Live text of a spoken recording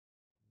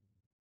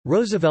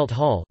Roosevelt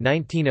Hall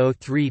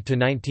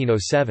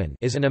 (1903–1907)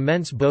 is an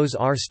immense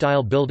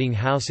Beaux-Arts-style building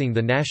housing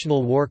the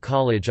National War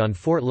College on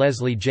Fort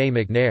Leslie J.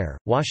 McNair,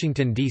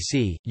 Washington,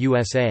 D.C.,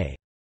 USA.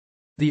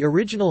 The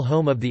original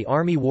home of the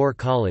Army War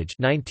College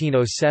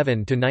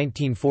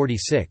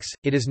 (1907–1946),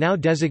 it is now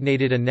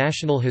designated a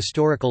National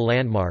Historical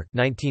Landmark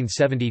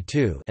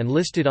 (1972) and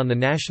listed on the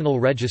National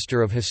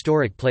Register of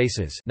Historic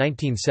Places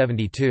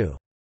 (1972).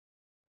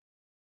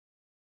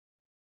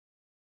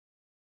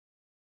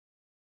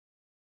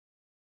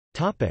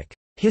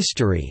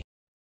 History.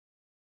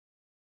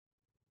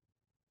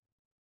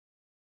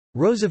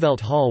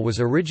 Roosevelt Hall was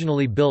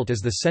originally built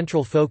as the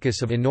central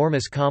focus of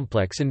enormous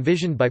complex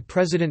envisioned by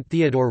President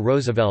Theodore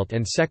Roosevelt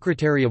and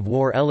Secretary of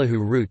War Elihu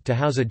Root to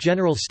house a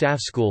general staff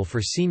school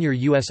for senior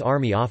U.S.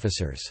 Army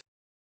officers.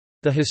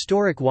 The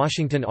historic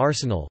Washington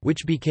Arsenal,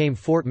 which became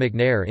Fort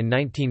McNair in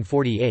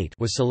 1948,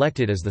 was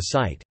selected as the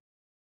site.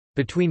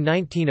 Between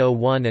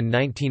 1901 and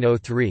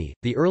 1903,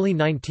 the early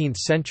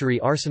 19th-century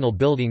arsenal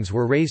buildings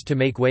were razed to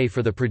make way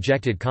for the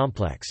projected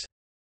complex.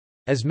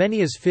 As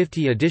many as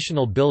 50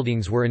 additional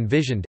buildings were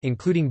envisioned,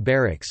 including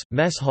barracks,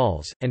 mess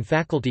halls, and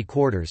faculty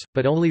quarters,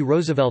 but only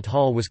Roosevelt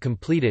Hall was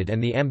completed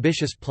and the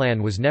ambitious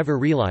plan was never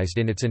realized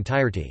in its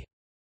entirety.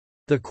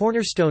 The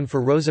cornerstone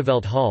for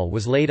Roosevelt Hall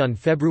was laid on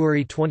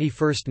February 21,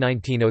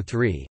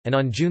 1903, and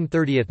on June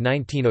 30,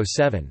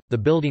 1907, the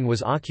building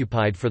was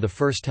occupied for the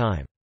first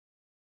time.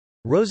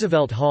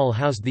 Roosevelt Hall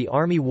housed the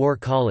Army War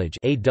College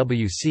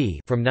 (AWC)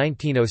 from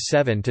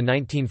 1907 to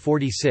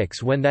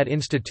 1946, when that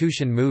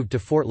institution moved to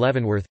Fort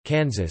Leavenworth,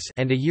 Kansas,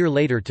 and a year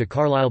later to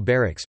Carlisle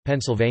Barracks,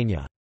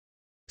 Pennsylvania.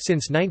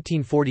 Since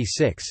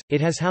 1946,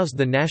 it has housed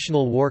the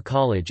National War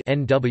College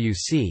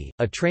 (NWC),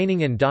 a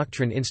training and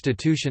doctrine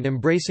institution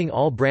embracing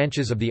all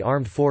branches of the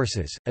armed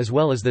forces, as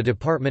well as the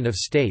Department of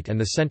State and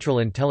the Central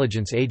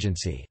Intelligence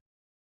Agency.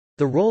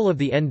 The role of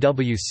the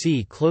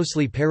NWC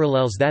closely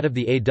parallels that of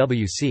the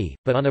AWC,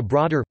 but on a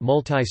broader,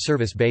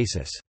 multi-service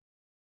basis.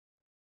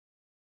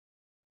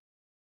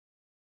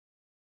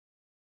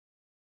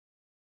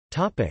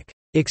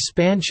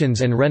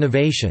 Expansions and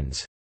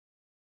renovations.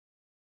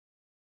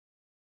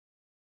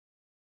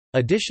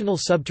 Additional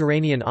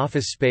subterranean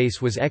office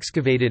space was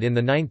excavated in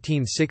the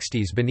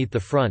 1960s beneath the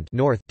front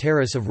north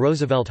terrace of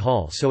Roosevelt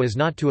Hall so as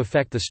not to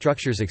affect the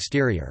structure's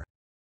exterior.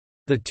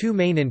 The two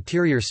main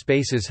interior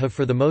spaces have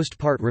for the most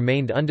part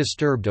remained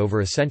undisturbed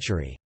over a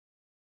century.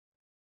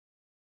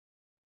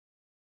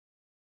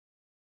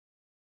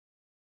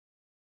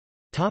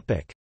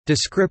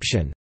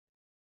 Description.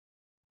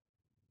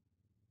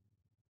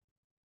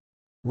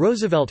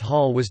 Roosevelt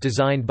Hall was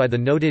designed by the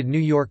noted New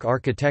York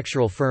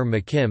architectural firm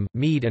McKim,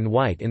 Mead &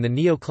 White in the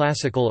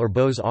neoclassical or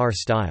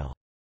Beaux-Arts style.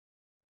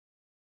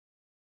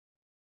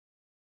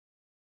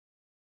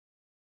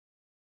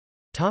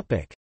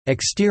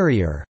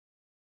 Exterior.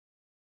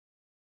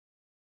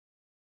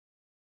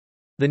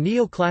 The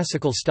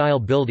neoclassical-style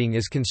building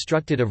is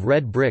constructed of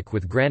red brick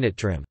with granite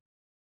trim.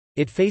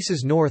 It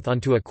faces north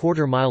onto a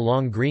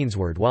quarter-mile-long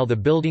greensward while the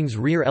building's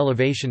rear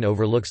elevation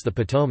overlooks the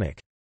Potomac.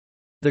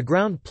 The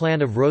ground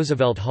plan of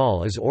Roosevelt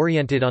Hall is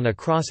oriented on a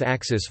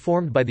cross-axis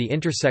formed by the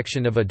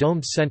intersection of a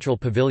domed central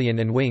pavilion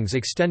and wings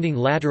extending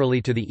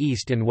laterally to the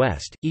east and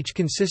west, each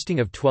consisting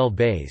of 12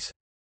 bays.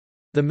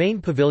 The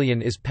main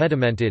pavilion is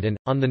pedimented and,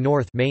 on the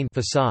north main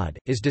facade,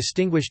 is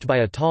distinguished by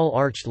a tall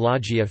arched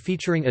loggia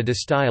featuring a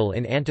distyle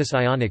in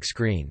antisionic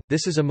screen.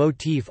 This is a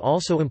motif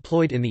also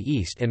employed in the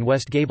east and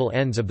west gable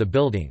ends of the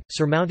building.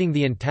 Surmounting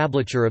the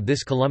entablature of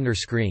this columnar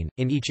screen,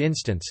 in each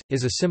instance,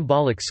 is a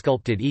symbolic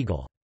sculpted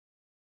eagle.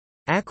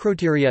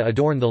 Acroteria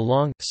adorn the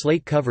long,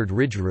 slate-covered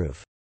ridge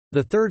roof.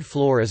 The third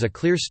floor is a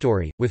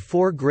clerestory, with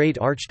four great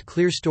arched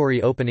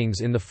clerestory openings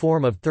in the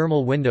form of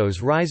thermal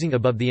windows rising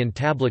above the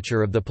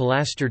entablature of the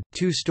pilastered,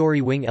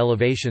 two-story wing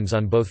elevations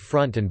on both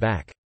front and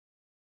back.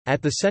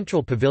 At the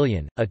central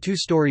pavilion, a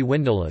two-story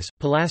windowless,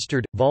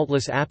 pilastered,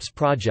 vaultless apse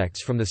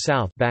projects from the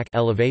south back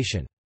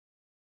elevation.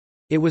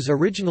 It was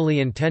originally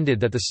intended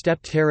that the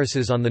stepped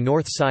terraces on the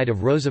north side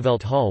of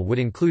Roosevelt Hall would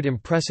include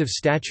impressive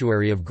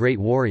statuary of great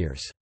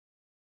warriors.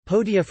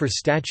 Podia for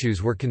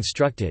statues were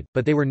constructed,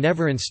 but they were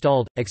never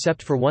installed,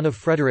 except for one of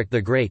Frederick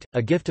the Great,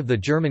 a gift of the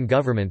German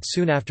government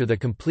soon after the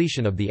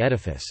completion of the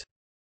edifice.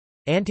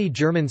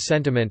 Anti-German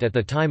sentiment at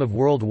the time of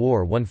World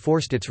War I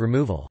forced its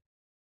removal.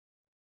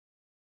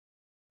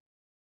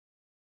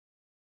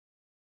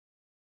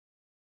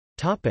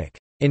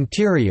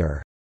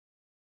 Interior.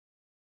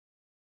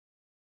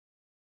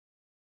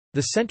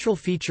 The central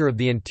feature of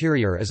the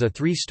interior is a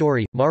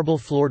three-story,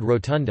 marble-floored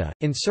rotunda,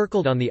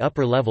 encircled on the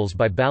upper levels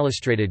by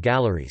balustraded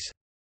galleries.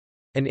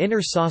 An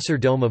inner saucer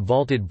dome of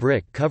vaulted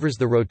brick covers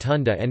the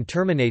rotunda and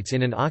terminates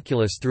in an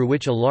oculus through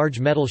which a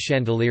large metal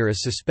chandelier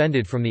is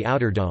suspended from the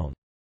outer dome.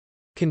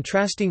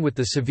 Contrasting with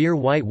the severe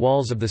white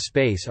walls of the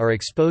space are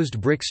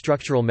exposed brick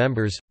structural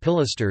members,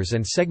 pilasters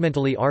and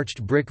segmentally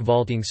arched brick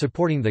vaulting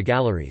supporting the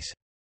galleries.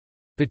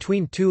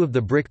 Between two of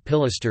the brick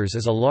pilasters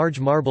is a large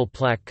marble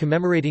plaque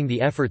commemorating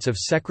the efforts of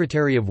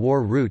Secretary of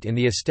War Root in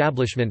the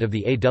establishment of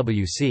the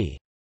AWC.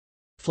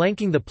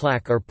 Flanking the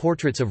plaque are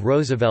portraits of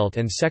Roosevelt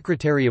and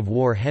Secretary of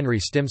War Henry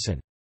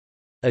Stimson.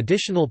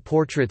 Additional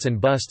portraits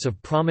and busts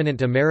of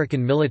prominent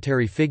American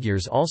military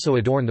figures also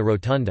adorn the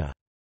rotunda.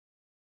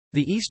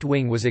 The East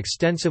Wing was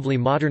extensively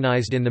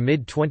modernized in the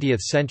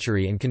mid-20th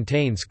century and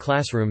contains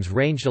classrooms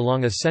ranged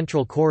along a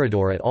central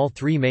corridor at all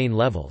three main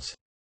levels.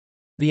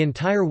 The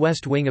entire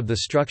west wing of the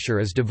structure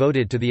is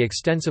devoted to the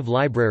extensive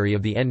library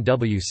of the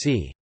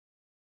NWC.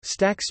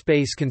 Stack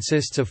space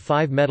consists of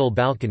 5 metal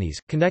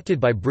balconies, connected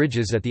by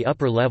bridges at the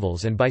upper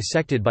levels and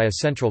bisected by a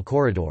central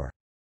corridor.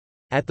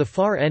 At the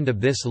far end of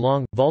this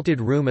long,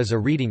 vaulted room is a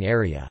reading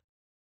area.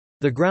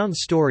 The ground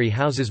story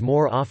houses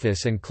more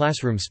office and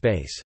classroom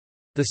space.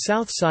 The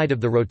south side of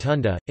the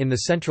rotunda, in the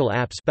central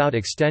apse spout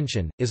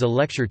extension, is a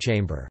lecture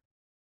chamber.